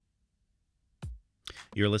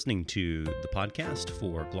You're listening to the podcast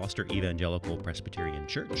for Gloucester Evangelical Presbyterian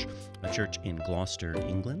Church, a church in Gloucester,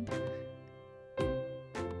 England.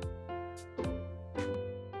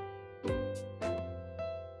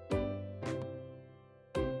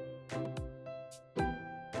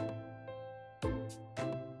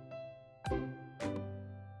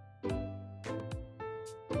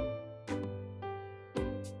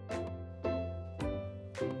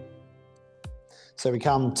 So we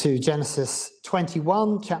come to Genesis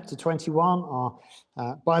 21, chapter 21,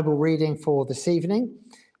 our Bible reading for this evening.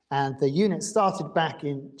 And the unit started back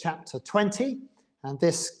in chapter 20, and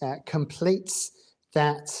this completes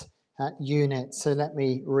that unit. So let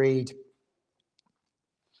me read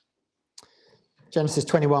Genesis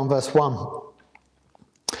 21, verse 1.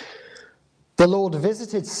 The Lord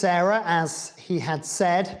visited Sarah as he had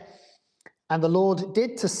said, and the Lord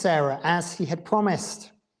did to Sarah as he had promised.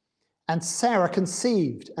 And Sarah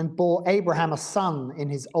conceived and bore Abraham a son in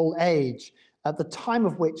his old age, at the time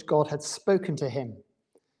of which God had spoken to him.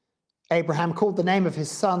 Abraham called the name of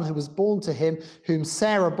his son who was born to him, whom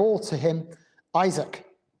Sarah bore to him, Isaac.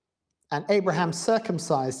 And Abraham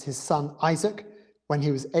circumcised his son Isaac when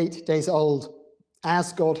he was 8 days old,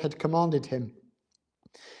 as God had commanded him.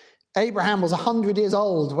 Abraham was 100 years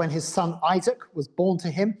old when his son Isaac was born to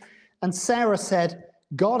him, and Sarah said,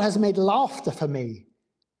 God has made laughter for me.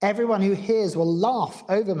 Everyone who hears will laugh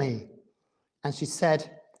over me. And she said,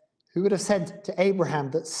 who would have said to Abraham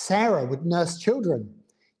that Sarah would nurse children?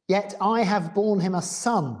 Yet I have borne him a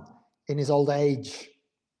son in his old age.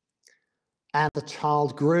 And the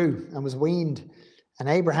child grew and was weaned. And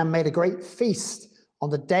Abraham made a great feast on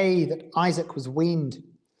the day that Isaac was weaned.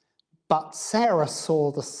 But Sarah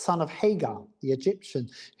saw the son of Hagar, the Egyptian,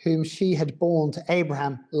 whom she had borne to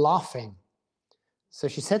Abraham, laughing. So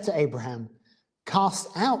she said to Abraham, cast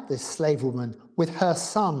out this slave woman with her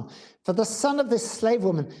son, for the son of this slave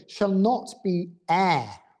woman shall not be heir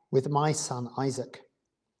with my son Isaac.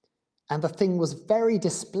 And the thing was very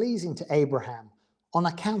displeasing to Abraham on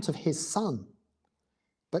account of his son.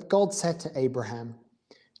 But God said to Abraham,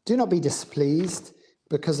 do not be displeased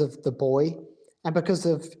because of the boy and because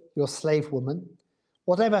of your slave woman.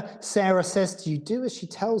 Whatever Sarah says to you, do as she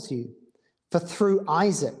tells you, for through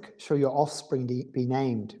Isaac shall your offspring be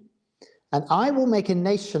named. And I will make a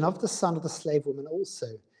nation of the son of the slave woman also,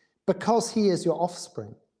 because he is your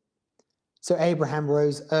offspring. So Abraham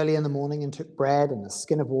rose early in the morning and took bread and a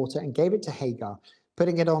skin of water and gave it to Hagar,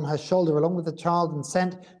 putting it on her shoulder along with the child, and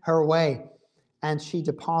sent her away. And she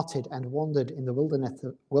departed and wandered in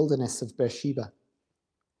the wilderness of Beersheba.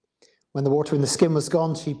 When the water in the skin was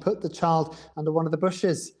gone, she put the child under one of the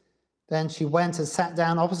bushes. Then she went and sat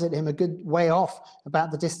down opposite him a good way off,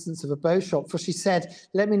 about the distance of a bow shot, for she said,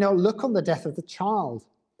 let me not look on the death of the child.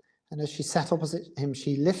 And as she sat opposite him,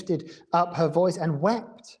 she lifted up her voice and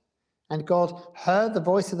wept. And God heard the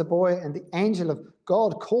voice of the boy, and the angel of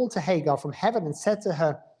God called to Hagar from heaven and said to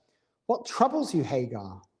her, what troubles you,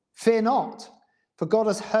 Hagar? Fear not, for God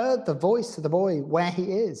has heard the voice of the boy where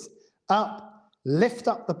he is. Up, lift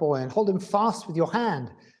up the boy and hold him fast with your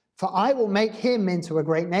hand, for I will make him into a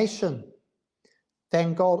great nation.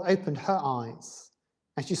 Then God opened her eyes,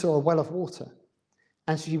 and she saw a well of water.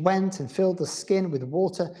 And she went and filled the skin with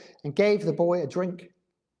water and gave the boy a drink.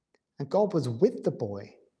 And God was with the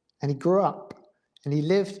boy, and he grew up, and he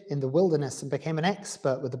lived in the wilderness and became an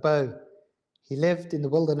expert with the bow. He lived in the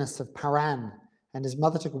wilderness of Paran, and his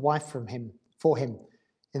mother took a wife for him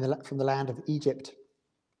from the land of Egypt.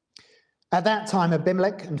 At that time,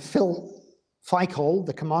 Abimelech and Phicol,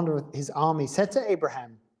 the commander of his army, said to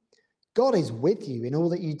Abraham, God is with you in all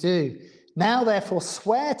that you do. Now, therefore,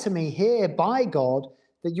 swear to me here by God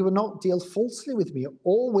that you will not deal falsely with me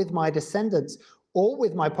or with my descendants or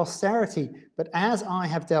with my posterity, but as I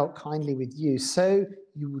have dealt kindly with you, so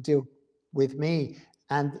you will deal with me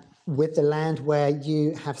and with the land where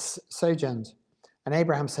you have sojourned. And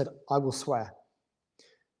Abraham said, I will swear.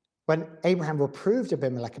 When Abraham reproved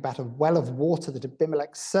Abimelech about a well of water that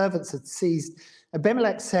Abimelech's servants had seized,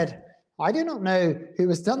 Abimelech said, I do not know who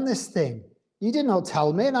has done this thing. You did not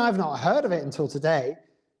tell me, and I have not heard of it until today.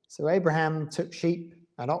 So Abraham took sheep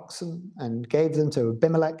and oxen and gave them to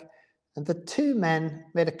Abimelech, and the two men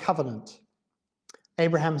made a covenant.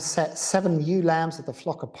 Abraham set 7 ewe lambs of the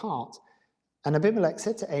flock apart, and Abimelech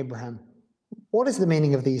said to Abraham, what is the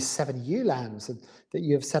meaning of these 7 ewe lambs that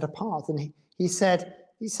you have set apart? And he said,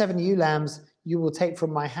 these 7 ewe lambs you will take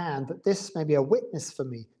from my hand, that this may be a witness for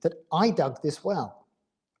me, that I dug this well.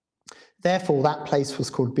 Therefore that place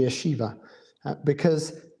was called Beersheba,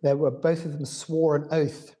 because there were both of them swore an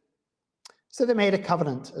oath. So they made a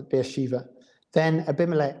covenant at Beersheba. Then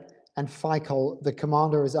Abimelech and Phicol, the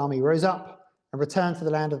commander of his army, rose up and returned to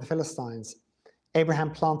the land of the Philistines.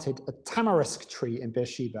 Abraham planted a tamarisk tree in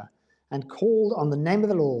Beersheba and called on the name of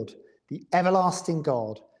the Lord, the everlasting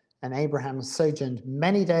God. And Abraham sojourned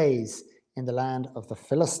many days in the land of the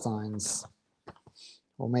Philistines.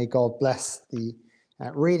 Well, may God bless the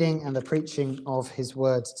reading and the preaching of his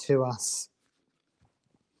word to us.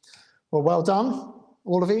 Well done,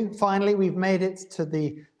 all of you. Finally, we've made it to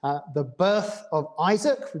the birth of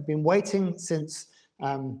Isaac. We've been waiting since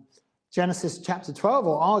Genesis chapter 12,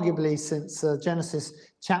 or arguably since Genesis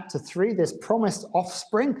chapter 3. This promised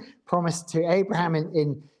offspring, promised to Abraham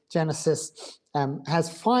in Genesis, has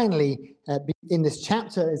finally, in this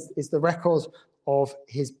chapter, is the record of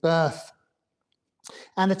his birth.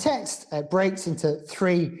 And the text breaks into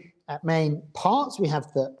three main parts. We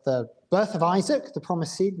have the birth of Isaac, the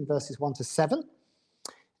promised seed, in verses 1 to 7.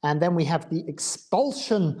 And then we have the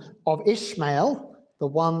expulsion of Ishmael, the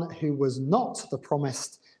one who was not the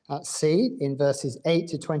promised seed, in verses 8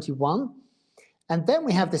 to 21. And then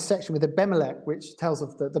we have this section with Abimelech, which tells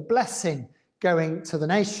of the blessing going to the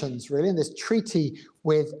nations, really, in this treaty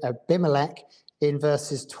with Abimelech in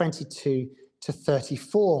verses 22 to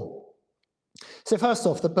 34. So first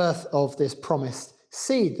off, the birth of this promised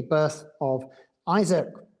seed, the birth of Isaac.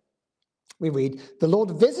 We read, "The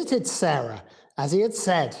Lord visited Sarah as he had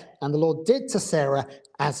said, and the Lord did to Sarah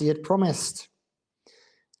as he had promised."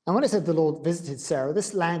 And when it said the Lord visited Sarah,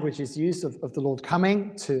 this language is used of the Lord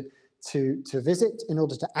coming to visit in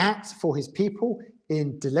order to act for his people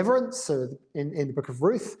in deliverance. So in the book of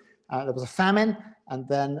Ruth, there was a famine, and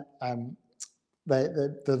then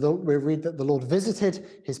we read that the Lord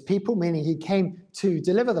visited his people, meaning he came to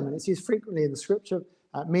deliver them. And it's used frequently in the scripture,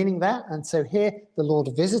 meaning that. And so here the Lord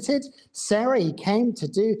visited Sarah. He came to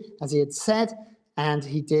do as he had said, and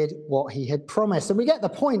he did what he had promised. And we get the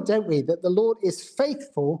point, don't we, that the Lord is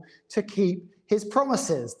faithful to keep his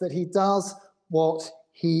promises, that he does what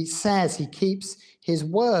he says. He keeps his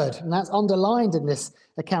word. And that's underlined in this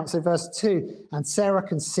account. So verse 2, "And Sarah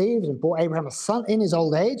conceived and bore Abraham a son in his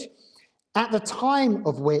old age, at the time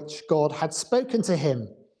of which God had spoken to him."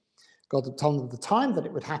 God had told him the time that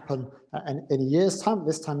it would happen in a year's time,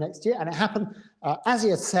 this time next year. And it happened as he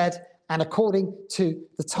had said, and according to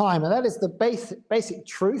the time. And that is the basic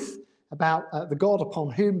truth about the God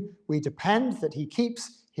upon whom we depend, that he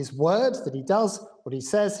keeps his word, that he does what he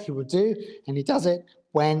says he will do, and he does it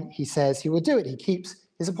when he says he will do it. He keeps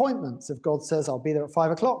his appointments. If God says, "I'll be there at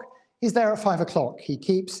 5 o'clock," he's there at 5 o'clock. He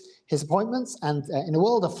keeps his appointments. And in a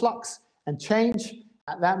world of flux and change,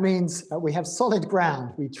 that means we have solid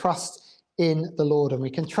ground. We trust in the Lord, and we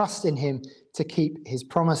can trust in him to keep his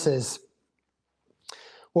promises.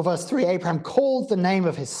 Well, verse 3, "Abraham called the name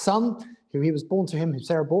of his son, who he was born to him, who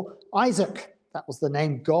Sarah bore, Isaac." That was the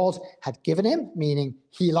name God had given him, meaning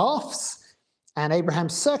he laughs. "And Abraham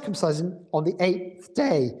circumcised him on the 8th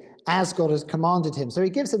day, as God has commanded him." So he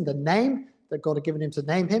gives him the name that God had given him to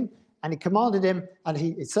name him, and he commanded him, and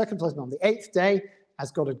he circumcised him on the 8th day,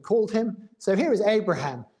 as God had called him. So here is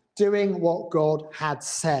Abraham doing what God had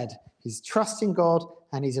said. He's trusting God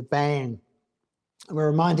and he's obeying. And we're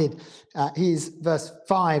reminded, he's verse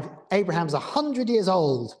 5, Abraham's 100 years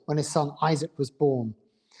old when his son Isaac was born.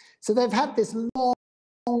 So they've had this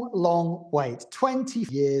long wait, 20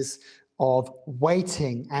 years of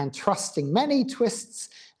waiting and trusting, many twists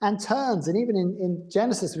and turns. And even in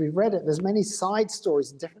Genesis, we've read it, there's many side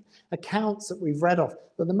stories and different accounts that we've read of.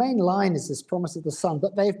 But the main line is this promise of the son.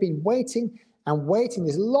 But they've been waiting and waiting,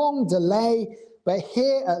 this long delay. But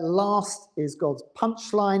here at last is God's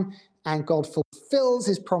punchline, and God fulfills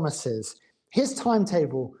his promises. His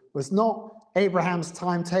timetable was not Abraham's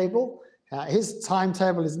timetable. His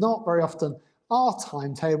timetable is not very often our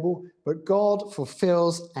timetable, but God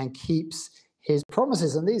fulfills and keeps his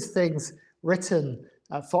promises. And these things written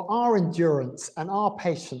for our endurance and our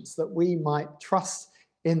patience, that we might trust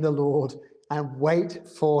in the Lord and wait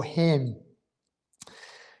for him.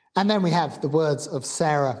 And then we have the words of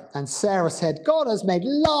Sarah. And Sarah said, "God has made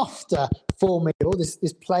laughter for me." All this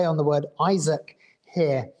play on the word Isaac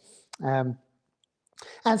here. And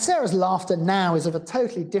Sarah's laughter now is of a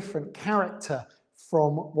totally different character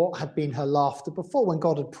from what had been her laughter before. When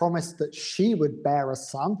God had promised that she would bear a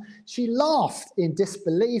son, she laughed in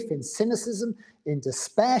disbelief, in cynicism, in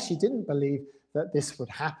despair. She didn't believe that this would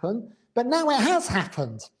happen. But now it has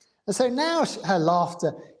happened. And so now her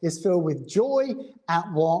laughter is filled with joy at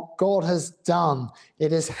what God has done.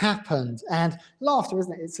 It has happened. And laughter,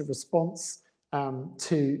 isn't it? It's a response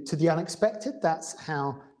to the unexpected. That's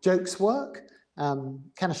how jokes work.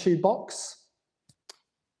 Can a shoe box?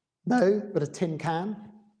 No, but a tin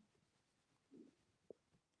can.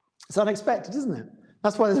 It's unexpected, isn't it?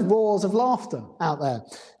 That's why there's roars of laughter out there.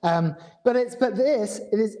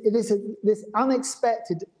 This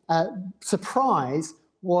unexpected surprise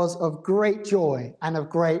was of great joy and of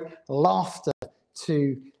great laughter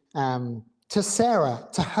to Sarah,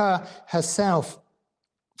 to her herself.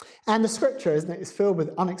 And the scripture, isn't it, is filled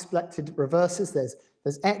with unexpected reverses.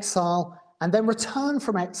 There's exile and then return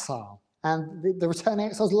from exile. And the returning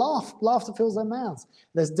exiles laugh. Laughter fills their mouths.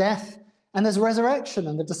 There's death and there's resurrection.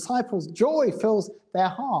 And the disciples' joy fills their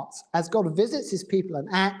hearts. As God visits his people and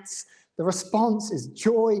acts, the response is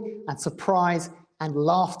joy and surprise and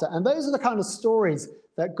laughter. And those are the kind of stories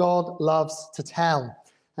that God loves to tell.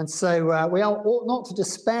 And so we ought not to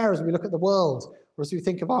despair as we look at the world or as we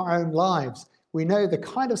think of our own lives. We know the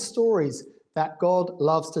kind of stories that God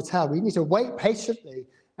loves to tell. We need to wait patiently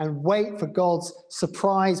and wait for God's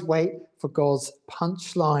surprise, wait for God's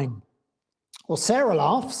punchline. Well, Sarah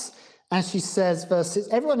laughs, and she says, verse 6,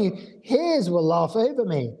 everyone who hears will laugh over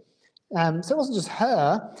me. So it wasn't just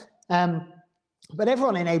her, but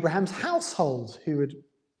everyone in Abraham's household who had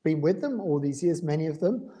been with them all these years, many of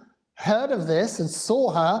them, heard of this and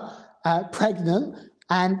saw her pregnant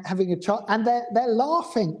and having a child, and they're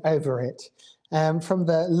laughing over it. From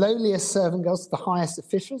the lowliest servant girls to the highest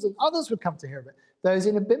officials, and others would come to hear of it. Those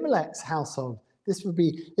in Abimelech's household.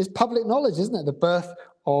 It's public knowledge, isn't it? The birth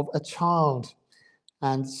of a child.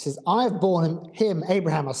 And she says, I have borne him,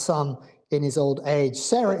 Abraham, a son in his old age.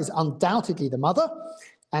 Sarah is undoubtedly the mother,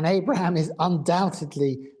 and Abraham is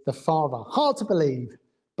undoubtedly the father. Hard to believe,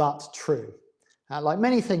 but true. Like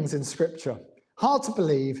many things in Scripture, hard to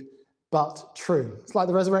believe, but true. It's like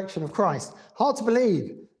the resurrection of Christ. Hard to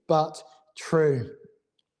believe, but true.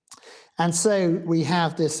 And so we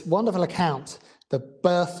have this wonderful account, the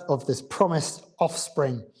birth of this promised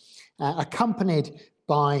offspring, accompanied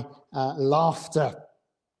by laughter.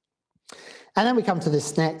 And then we come to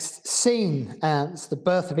this next scene. It's the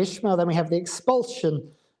birth of Ishmael. Then we have the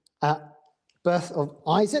expulsion, birth of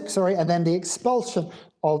Isaac, and then the expulsion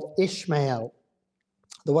of Ishmael,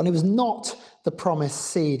 the one who was not the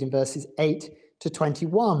promised seed, in verses 8 to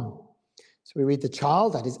 21. So we read the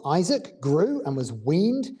child, that is Isaac, grew and was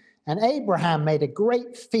weaned, and Abraham made a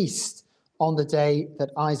great feast on the day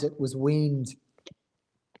that Isaac was weaned.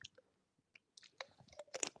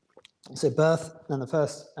 So birth and the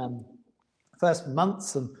first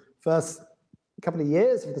months and first couple of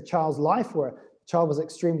years of the child's life, where the child was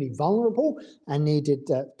extremely vulnerable and needed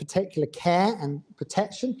particular care and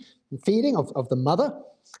protection and feeding of the mother.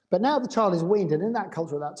 But now the child is weaned, and in that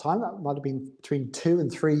culture at that time, that might have been between 2 and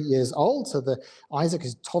 3 years old, so Isaac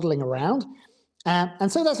is toddling around.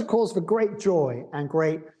 And so that's a cause for great joy and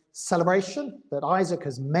great celebration that Isaac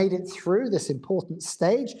has made it through this important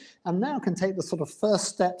stage and now can take the sort of first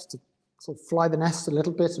steps to sort of fly the nest a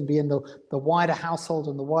little bit and be in the wider household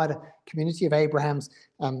and the wider community of Abraham's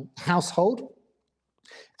household.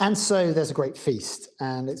 And so there's a great feast,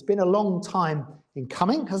 and it's been a long time in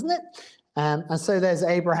coming, hasn't it? And so there's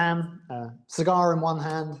Abraham, cigar in one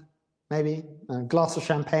hand, maybe a glass of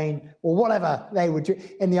champagne or whatever they would do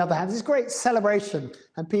in the other hand. This great celebration,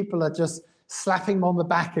 and people are just slapping him on the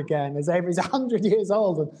back again as Abraham's 100 years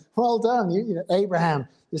old. And well done, you know, Abraham,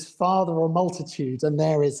 this father of multitudes, and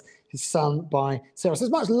there is his son by Sarah. So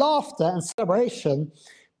there's much laughter and celebration,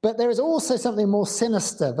 but there is also something more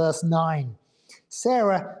sinister. Verse 9,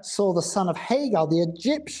 Sarah saw the son of Hagar, the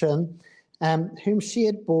Egyptian, whom she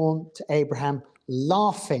had borne to Abraham,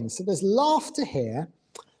 laughing. So there's laughter here,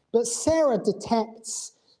 but Sarah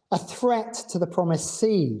detects a threat to the promised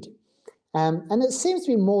seed. And it seems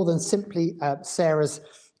to be more than simply Sarah's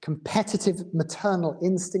competitive maternal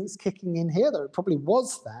instincts kicking in here, though it probably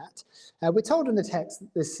was that. We're told in the text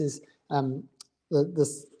that this is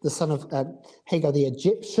the son of Hagar the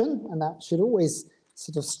Egyptian, and that should always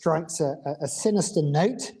sort of strikes a sinister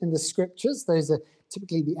note in the scriptures. Those are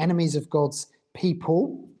typically the enemies of God's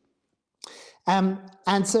people.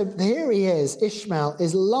 And so here he is, Ishmael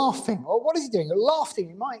is laughing. Or what is he doing? Laughing,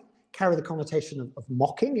 it might carry the connotation of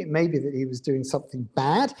mocking. It may be that he was doing something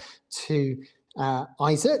bad to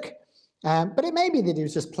Isaac, but it may be that he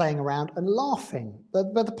was just playing around and laughing.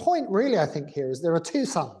 But the point really, I think, here is there are two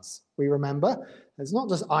sons, we remember. There's not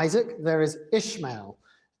just Isaac, there is Ishmael.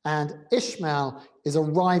 And Ishmael is a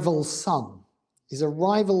rival son. He's a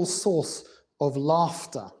rival source of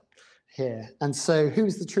laughter here. And so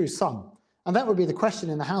who's the true son? And that would be the question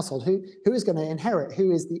in the household. Who is going to inherit?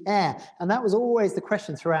 Who is the heir? And that was always the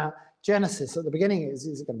question throughout Genesis. At the beginning, is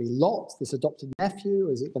it going to be Lot, this adopted nephew?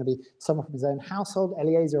 Is it going to be someone from his own household,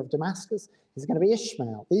 Eliezer of Damascus? Is it going to be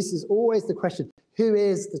Ishmael? This is always the question. Who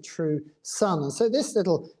is the true son? And so this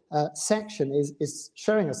little section is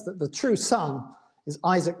showing us that the true son is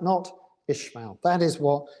Isaac, not Ishmael. That is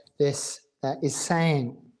what this is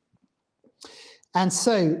saying. And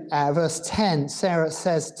so, verse 10, Sarah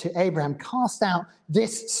says to Abraham, cast out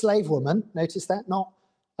this slave woman. Notice that, not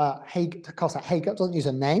cast out Hagar, doesn't use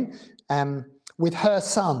her name, with her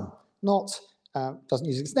son, not, doesn't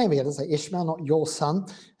use his name again, doesn't say Ishmael, not your son.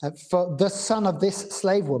 For the son of this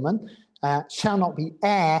slave woman shall not be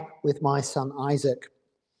heir with my son Isaac.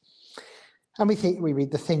 And we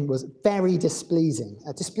read the thing was very displeasing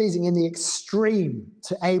in the extreme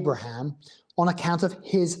to Abraham on account of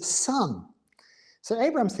his son. So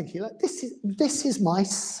Abraham's thinking, like, this is my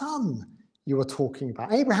son you were talking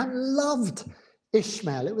about. Abraham loved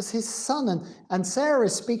Ishmael. It was his son. And Sarah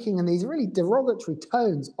is speaking in these really derogatory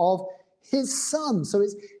tones of his son. So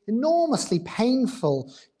it's enormously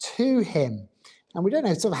painful to him. And we don't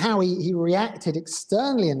know sort of how he reacted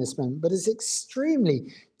externally in this moment, but it's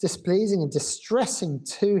extremely displeasing and distressing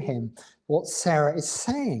to him what Sarah is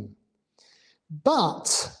saying.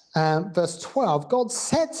 But verse 12, God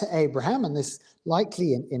said to Abraham, and this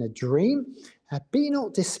likely in a dream, be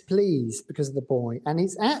not displeased because of the boy. And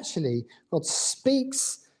it's actually, God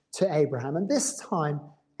speaks to Abraham. And this time,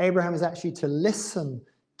 Abraham is actually to listen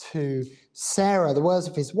to Sarah, the words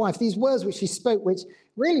of his wife. These words which she spoke, which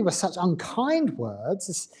really were such unkind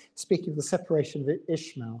words, speaking of the separation of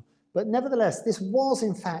Ishmael. But nevertheless, this was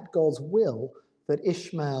in fact God's will that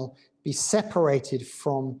Ishmael be separated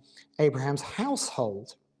from Abraham's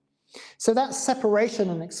household. So that separation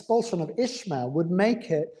and expulsion of Ishmael would make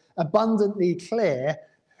it abundantly clear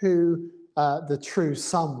who the true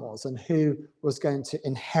son was and who was going to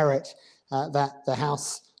inherit the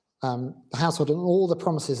household and all the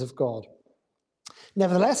promises of God.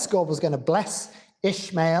 Nevertheless, God was going to bless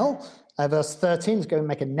Ishmael. Verse 13 is going to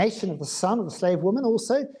make a nation of the son of the slave woman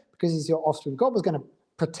also, because he's your offspring. God was going to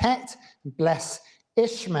protect and bless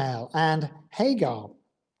Ishmael and Hagar.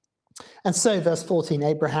 And so, verse 14,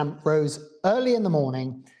 Abraham rose early in the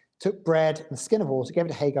morning, took bread and a skin of water, gave it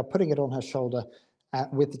to Hagar, putting it on her shoulder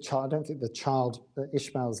with the child. I don't think the child,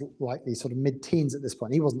 Ishmael's likely sort of mid-teens at this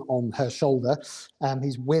point. He wasn't on her shoulder.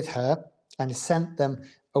 He's with her and sent them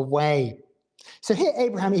away. So here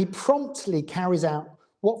Abraham, he promptly carries out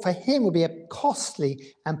what for him would be a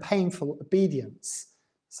costly and painful obedience.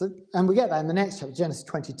 So, and we get that in the next chapter, Genesis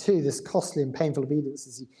 22, this costly and painful obedience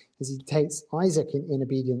as he takes Isaac in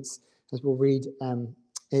obedience, as we'll read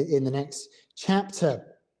in the next chapter.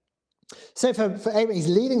 So for Abraham, he's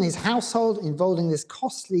leading his household, involving this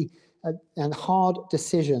costly and hard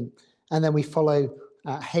decision. And then we follow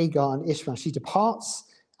Hagar and Ishmael. She departs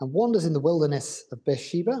and wanders in the wilderness of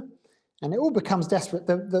Beersheba, and it all becomes desperate.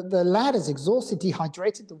 The lad is exhausted,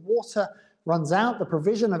 dehydrated, the water runs out, the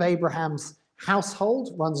provision of Abraham's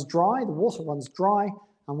household runs dry, the water runs dry,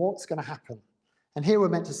 and what's going to happen? And here we're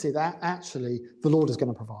meant to see that actually the Lord is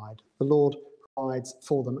going to provide. The Lord provides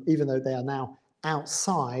for them, even though they are now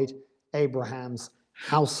outside Abraham's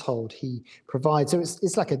household. He provides. So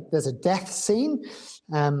it's like there's a death scene,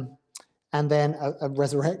 and then a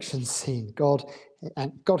resurrection scene. God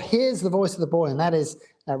hears the voice of the boy, and that is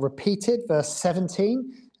repeated, verse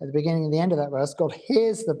 17, at the beginning and the end of that verse. God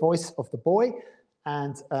hears the voice of the boy,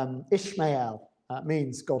 and Ishmael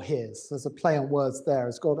means God hears. There's a play on words there,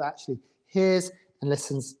 as God actually hears and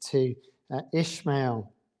listens to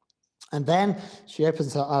Ishmael. And then she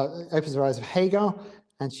opens her eyes of Hagar,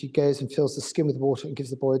 and she goes and fills the skin with water and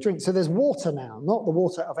gives the boy a drink. So there's water now, not the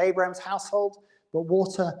water of Abraham's household, but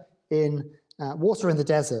water in the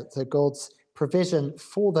desert, so God's provision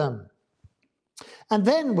for them. And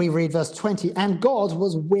then we read verse 20, and God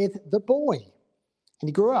was with the boy. And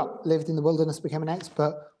he grew up, lived in the wilderness, became an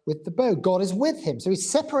expert with the bow. God is with him. So he's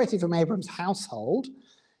separated from Abraham's household.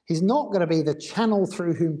 He's not going to be the channel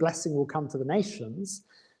through whom blessing will come to the nations,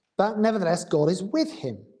 but nevertheless, God is with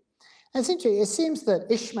him. And it's interesting, it seems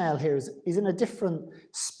that Ishmael here is in a different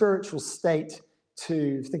spiritual state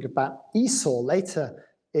to think about Esau later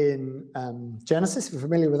in Genesis. If you're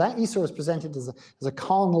familiar with that, Esau is presented as a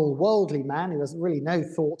carnal, worldly man who has really no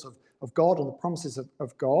thought of God and the promises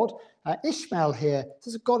of God. Ishmael here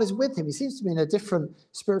says that God is with him. He seems to be in a different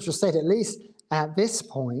spiritual state, at least at this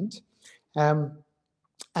point. And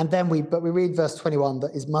then we read verse 21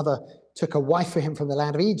 that his mother took a wife for him from the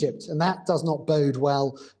land of Egypt, and that does not bode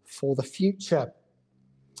well for the future.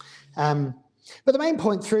 But the main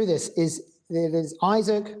point through this is it is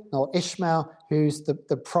Isaac, not Ishmael, who's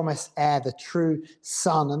the promised heir, the true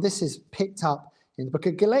son. And this is picked up in the book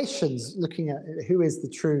of Galatians, looking at who is the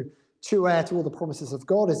true heir to all the promises of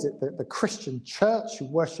God. Is it the Christian church who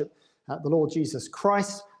worship the Lord Jesus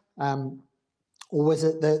Christ? Or was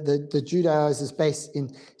it the Judaizers based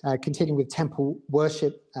in continuing with temple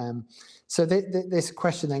worship? So this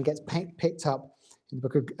question then gets picked up in the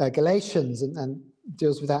book of Galatians and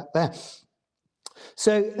deals with that there.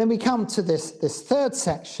 So then we come to this third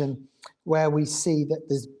section where we see that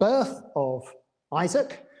this birth of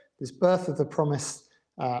Isaac, this birth of the promised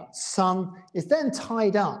son, is then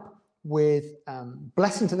tied up with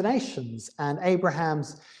blessing to the nations and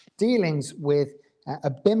Abraham's dealings with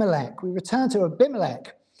Abimelech. We return to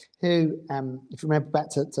Abimelech, who, if you remember back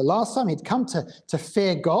to last time, he'd come to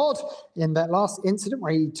fear God in that last incident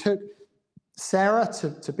where he took Sarah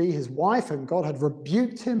to be his wife, and God had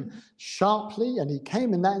rebuked him sharply, and he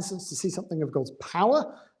came in that instance to see something of God's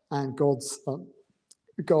power and God's power,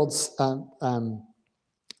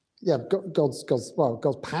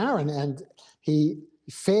 and he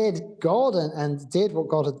feared God and did what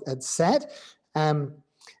God had said.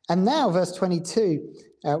 And now, verse 22,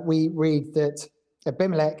 we read that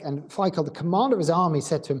Abimelech and Phicol, the commander of his army,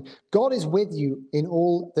 said to him, God is with you in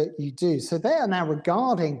all that you do. So they are now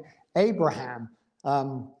regarding Abraham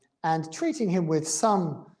and treating him with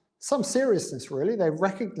some seriousness, really. They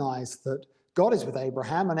recognize that God is with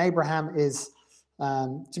Abraham, and Abraham is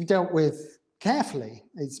to be dealt with carefully.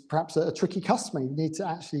 It's perhaps a tricky customer. You need to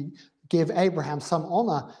actually give Abraham some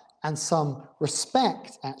honor and some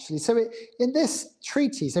respect, actually. So in this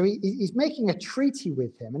treaty, so he's making a treaty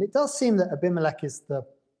with him, and it does seem that Abimelech is the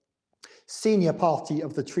senior party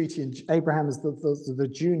of the treaty, and Abraham is the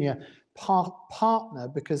junior partner,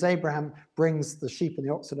 because Abraham brings the sheep and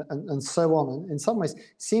the oxen and so on, and in some ways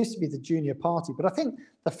seems to be the junior party. But I think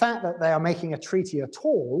the fact that they are making a treaty at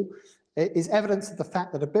all is evidence of the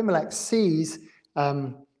fact that Abimelech sees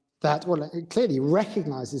it clearly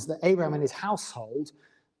recognizes that Abraham and his household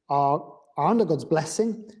are under God's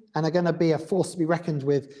blessing and are going to be a force to be reckoned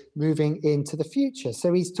with moving into the future.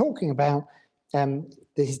 So he's talking about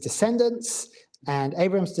his descendants and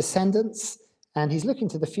Abraham's descendants, and he's looking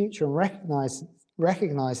to the future and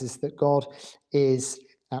recognizes that God is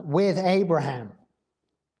with Abraham.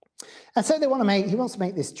 And so he wants to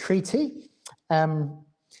make this treaty.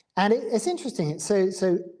 And it's interesting.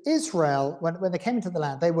 So Israel, when they came into the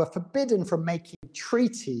land, they were forbidden from making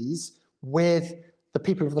treaties with the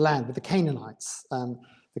people of the land, with the Canaanites.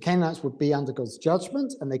 The Canaanites would be under God's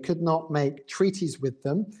judgment, and they could not make treaties with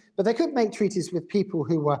them, but they could make treaties with people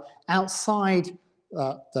who were outside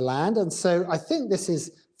the land. And so I think this is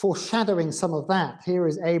foreshadowing some of that. Here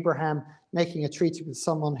is Abraham making a treaty with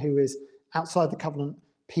someone who is outside the covenant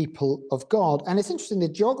people of God. And it's interesting, the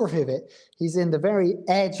geography of it, he's in the very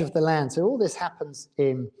edge of the land. So all this happens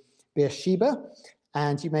in Beersheba,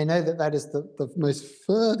 and you may know that is the most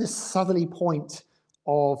furthest southerly point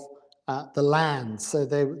of the land. So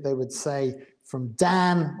they would say from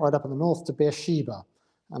Dan right up in the north to Beersheba,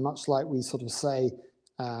 and much like we sort of say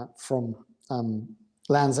from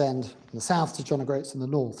Land's End in the south to John O'Groats in the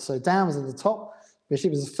north. So Dan was at the top,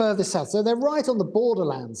 Beersheba is the furthest south. So they're right on the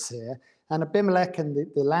borderlands here, and Abimelech and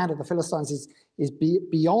the land of the Philistines is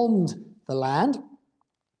beyond the land.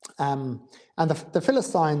 And the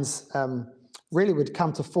Philistines really would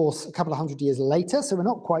come to force a couple of hundred years later, so we're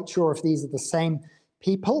not quite sure if these are the same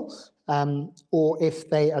people or if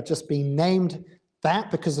they are just being named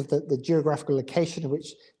that because of the geographical location in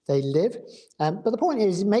which they live. But the point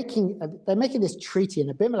is, they're making this treaty, and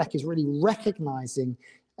Abimelech is really recognizing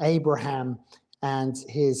Abraham and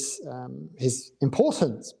his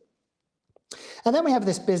importance. And then we have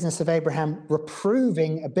this business of Abraham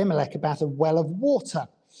reproving Abimelech about a well of water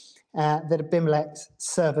that Abimelech's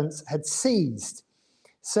servants had seized.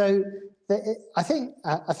 So I think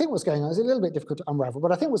what's going on is a little bit difficult to unravel,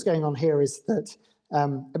 but I think what's going on here is that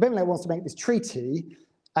Abimelech wants to make this treaty,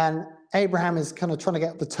 and Abraham is kind of trying to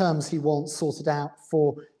get the terms he wants sorted out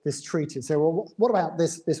for this treaty. So, well, what about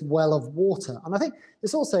this well of water? And I think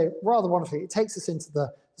it's also rather wonderful. It takes us into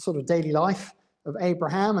the sort of daily life of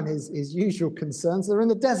Abraham and his usual concerns. They're in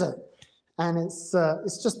the desert, and it's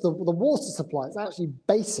just the water supply. It's actually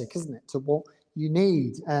basic, isn't it, to what you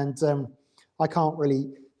need? And I can't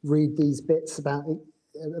really read these bits about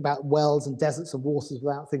wells and deserts and waters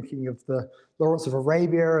without thinking of the Lawrence of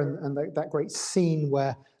Arabia and that great scene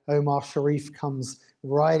where Omar Sharif comes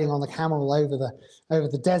riding on the camel over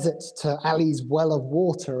the desert to Ali's well of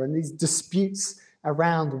water, and these disputes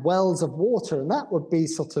around wells of water, and that would be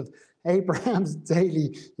sort of Abraham's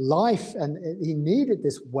daily life, and he needed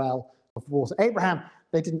this well of water. Abraham,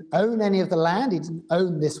 they didn't own any of the land, he didn't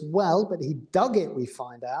own this well, but he dug it, we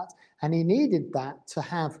find out, and he needed that to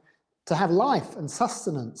have life and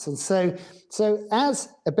sustenance. And so as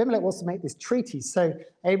Abimelech wants to make this treaty, so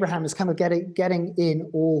Abraham is kind of getting in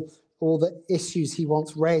all the issues he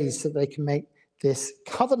wants raised so they can make this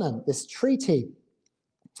covenant, this treaty.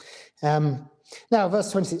 Now,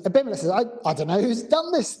 verse 26, Abimelech says, I don't know who's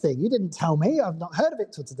done this thing. You didn't tell me. I've not heard of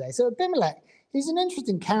it till today. So Abimelech, he's an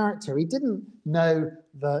interesting character. He didn't know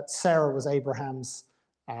that Sarah was Abraham's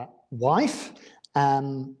wife.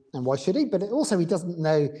 And why should he? But also he doesn't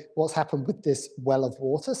know what's happened with this well of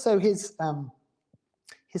water. So his kind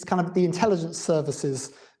of the intelligence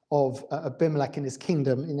services of Abimelech and his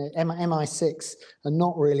kingdom, MI6, are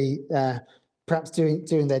not really perhaps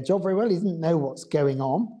doing their job very well. He didn't know what's going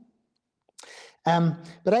on.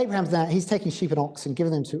 But Abraham's now, he's taking sheep and oxen,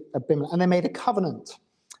 giving them to Abimelech, and they made a covenant.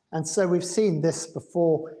 And so we've seen this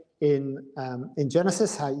before in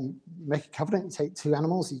Genesis, how you make a covenant, you take two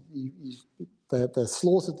animals, the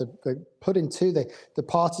slaughtered, the put in two, the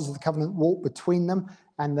parties of the covenant walk between them,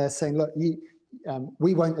 and they're saying, look,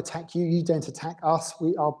 we won't attack you, you don't attack us,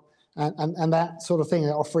 we are, and that sort of thing,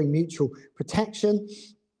 they're offering mutual protection.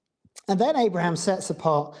 And then Abraham sets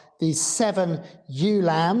apart these 7 ewe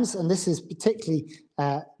lambs, and this is particularly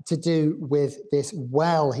to do with this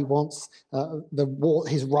well. He wants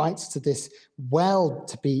his rights to this well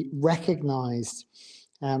to be recognized.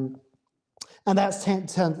 And that's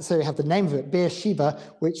so you have the name of it, Beersheba,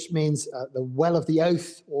 which means the well of the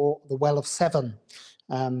oath or the well of 7.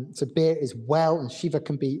 So Beer is well, and Sheba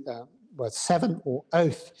can be 7 or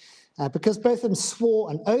oath, because both of them swore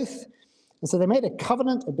an oath. And so they made a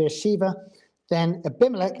covenant of Beersheba. Then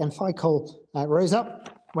Abimelech and Phicol rose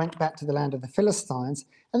up, went back to the land of the Philistines.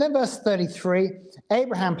 And then verse 33,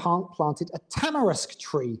 Abraham planted a tamarisk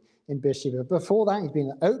tree in Beersheba. Before that, he'd been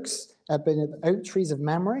at the oak trees of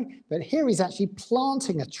Mamre. But here he's actually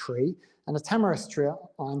planting a tree. And a tamarisk tree,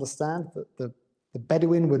 I understand that the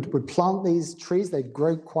Bedouin would plant these trees. They'd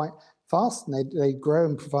grow quite fast, and they grow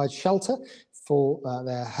and provide shelter for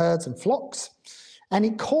their herds and flocks. And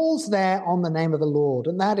he calls there on the name of the Lord.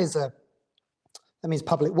 And that means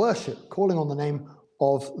public worship, calling on the name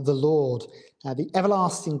of the Lord, the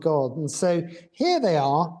everlasting God. And so here they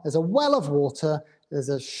are, there's a well of water, there's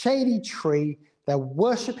a shady tree, they're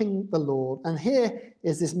worshipping the Lord. And here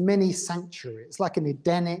is this mini sanctuary. It's like an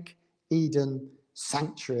Edenic Eden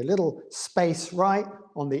sanctuary, a little space right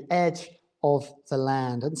on the edge of the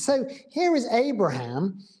land. And so here is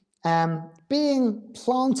Abraham being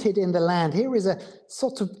planted in the land. Here is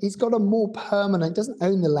he's got a more permanent, he doesn't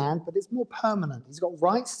own the land, but it's more permanent. He's got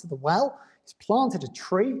rights to the well. He's planted a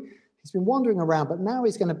tree. He's been wandering around, but now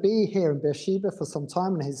he's going to be here in Beersheba for some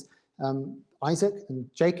time, and his Isaac and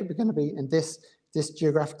Jacob are going to be in this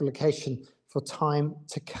geographical location for time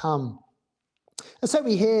to come. And so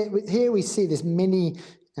here we see this mini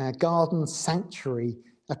garden sanctuary,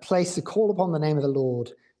 a place to call upon the name of the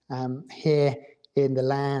Lord here in the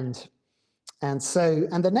land. And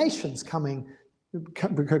the nations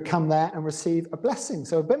could come there and receive a blessing.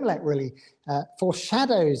 So Abimelech really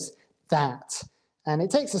foreshadows that. And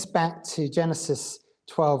it takes us back to Genesis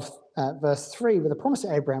 12, verse 3, with a promise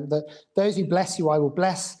to Abraham that those who bless you, I will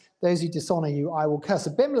bless. Those who dishonor you, I will curse.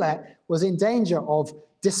 Abimelech was in danger of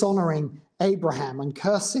dishonoring Abraham and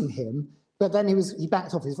cursing him, but then he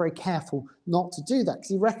backed off. He was very careful not to do that because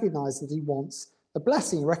he recognized that he wants a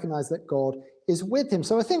blessing. He recognized that God is with him.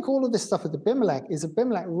 So I think all of this stuff with Abimelech is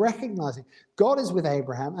Abimelech recognizing God is with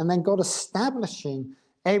Abraham, and then God establishing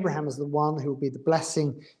Abraham as the one who will be the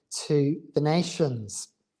blessing to the nations.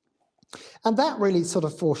 And that really sort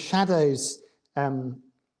of foreshadows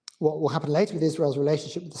what will happen later with Israel's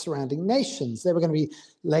relationship with the surrounding nations. They were going to be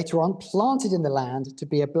later on planted in the land to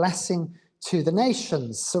be a blessing to the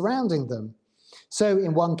nations surrounding them. So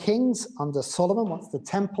in 1 Kings, under Solomon, once the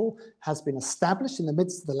temple has been established in the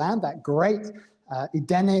midst of the land, that great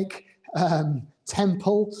Edenic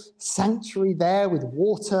temple sanctuary there with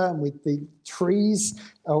water and with the trees,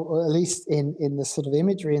 or at least in the sort of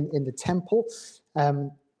imagery in the temple,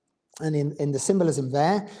 and in the symbolism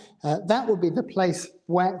there, that would be the place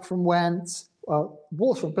from whence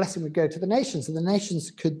water of blessing would go to the nations, and the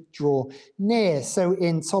nations could draw near. So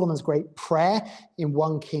in Solomon's great prayer in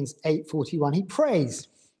 1 Kings 8:41, he prays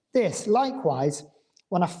this: likewise,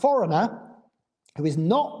 when a foreigner who is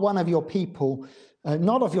not one of your people,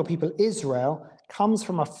 not of your people Israel, comes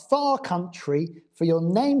from a far country for your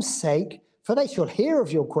name's sake, for they shall hear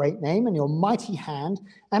of your great name and your mighty hand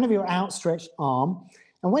and of your outstretched arm.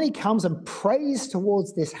 And when he comes and prays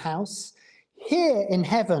towards this house, hear in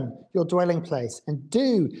heaven your dwelling place, and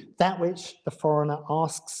do that which the foreigner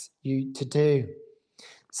asks you to do.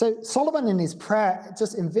 So Solomon in his prayer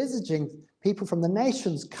just envisaging people from the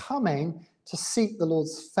nations coming to seek the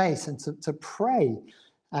Lord's face and to pray.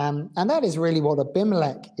 And that is really what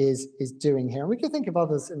Abimelech is doing here. And we can think of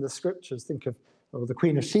others in the scriptures. Think of the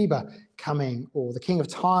Queen of Sheba coming, or the King of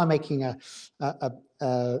Tyre making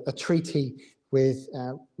a treaty with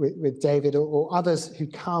David, or others who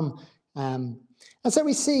come. And so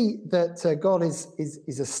we see that God is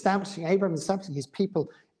establishing, Abraham is establishing his people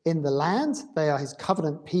in the land. They are his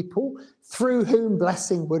covenant people, through whom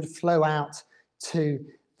blessing would flow out to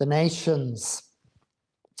the nations.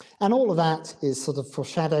 And all of that is sort of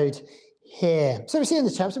foreshadowed here. So we see in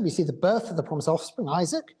the chapter, we see the birth of the promised offspring,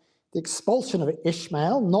 Isaac, the expulsion of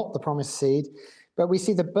Ishmael, not the promised seed, but we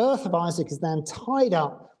see the birth of Isaac is then tied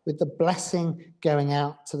up with the blessing going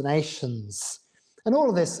out to the nations. And all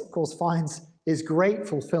of this, of course, finds its great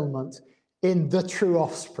fulfillment in the true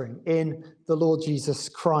offspring, in the Lord Jesus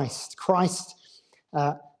Christ. Christ,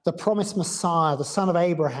 the promised Messiah, the son of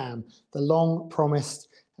Abraham, the long-promised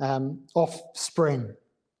offspring.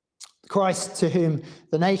 Christ, to whom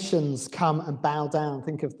the nations come and bow down.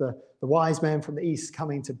 Think of the wise men from the east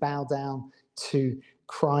coming to bow down to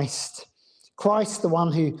Christ. Christ, the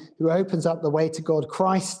one who opens up the way to God.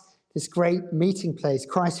 Christ, this great meeting place.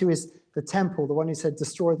 Christ, who is the temple, the one who said,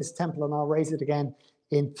 destroy this temple and I'll raise it again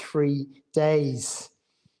in 3 days.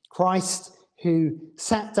 Christ, who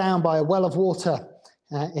sat down by a well of water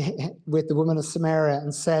with the woman of Samaria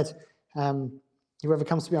and said, whoever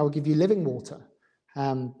comes to me, I will give you living water.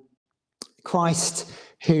 Christ,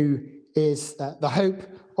 who is the hope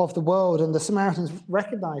of the world. And the Samaritans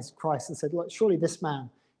recognized Christ and said, look, surely this man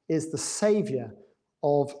is the Savior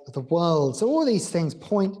of the world. So all these things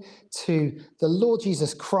point to the Lord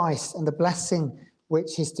Jesus Christ and the blessing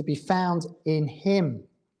which is to be found in him.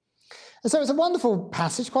 And so it's a wonderful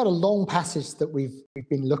passage, quite a long passage that we've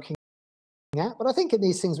been looking at. But I think in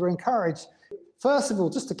these things we're encouraged, first of all,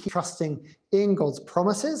 just to keep trusting in God's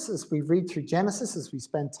promises as we read through Genesis, as we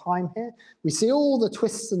spend time here. We see all the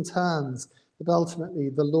twists and turns, but ultimately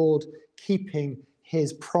the Lord keeping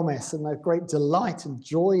his promise and the great delight and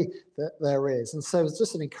joy that there is. And so it's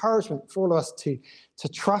just an encouragement for all of us to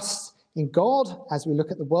trust in God as we look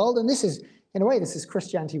at the world. And this is, in a way, this is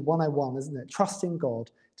Christianity 101, isn't it? Trusting God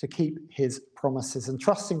to keep his promises and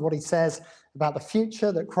trusting what he says about the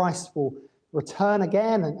future, that Christ will return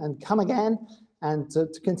again and come again, and to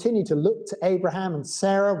continue to look to Abraham and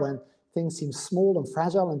Sarah when things seem small and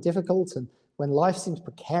fragile and difficult, and when life seems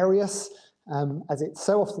precarious, as it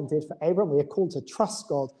so often did for Abraham. We are called to trust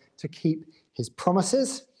God to keep his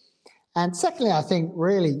promises. And secondly, I think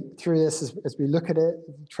really through this, as we look at it,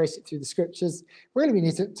 trace it through the scriptures, really we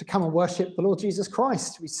need to come and worship the Lord Jesus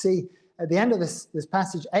Christ. We see at the end of this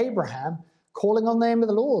passage, Abraham calling on the name of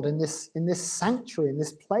the Lord in this sanctuary, in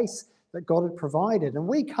this place that God had provided. And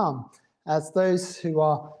we come as those who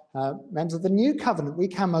are members of the new covenant. We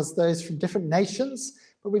come as those from different nations,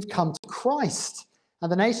 but we've come to Christ.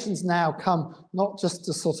 And the nations now come not just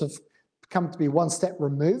to sort of come to be one step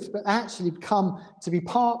removed, but actually come to be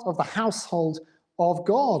part of the household of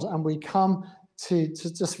God. And we come to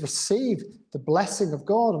just receive the blessing of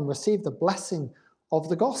God and receive the blessing of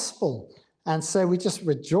the gospel. And so we just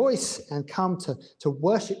rejoice and come to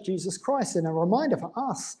worship Jesus Christ, and a reminder for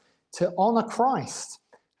us to honor Christ,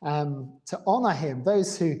 to honor him.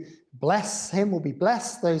 Those who bless him will be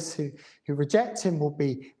blessed. Those who reject him will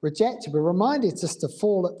be rejected. We're reminded just to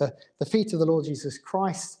fall at the feet of the Lord Jesus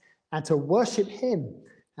Christ and to worship him,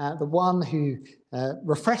 the one who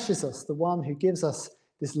refreshes us, the one who gives us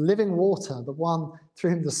this living water, the one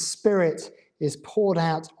through whom the Spirit is poured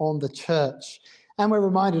out on the church. And we're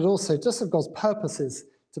reminded also just of God's purposes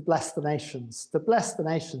to bless the nations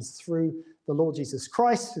through the Lord Jesus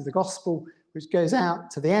Christ, through the gospel, which goes out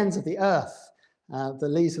to the ends of the earth, the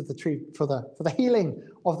leaves of the tree for the healing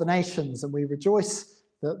of the nations. And we rejoice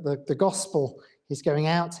that the gospel is going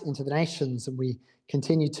out into the nations, and we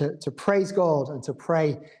continue to praise God and to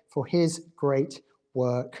pray for his great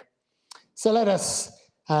work. So let us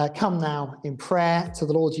come now in prayer to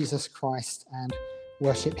the Lord Jesus Christ and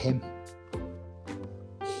worship him.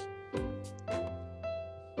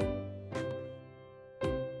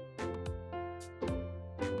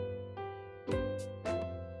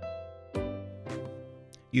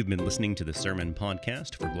 You've been listening to the Sermon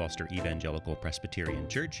Podcast for Gloucester Evangelical Presbyterian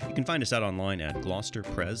Church. You can find us out online at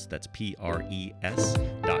gloucesterpres, that's pres.co.uk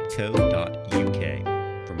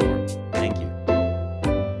for more. Thank you.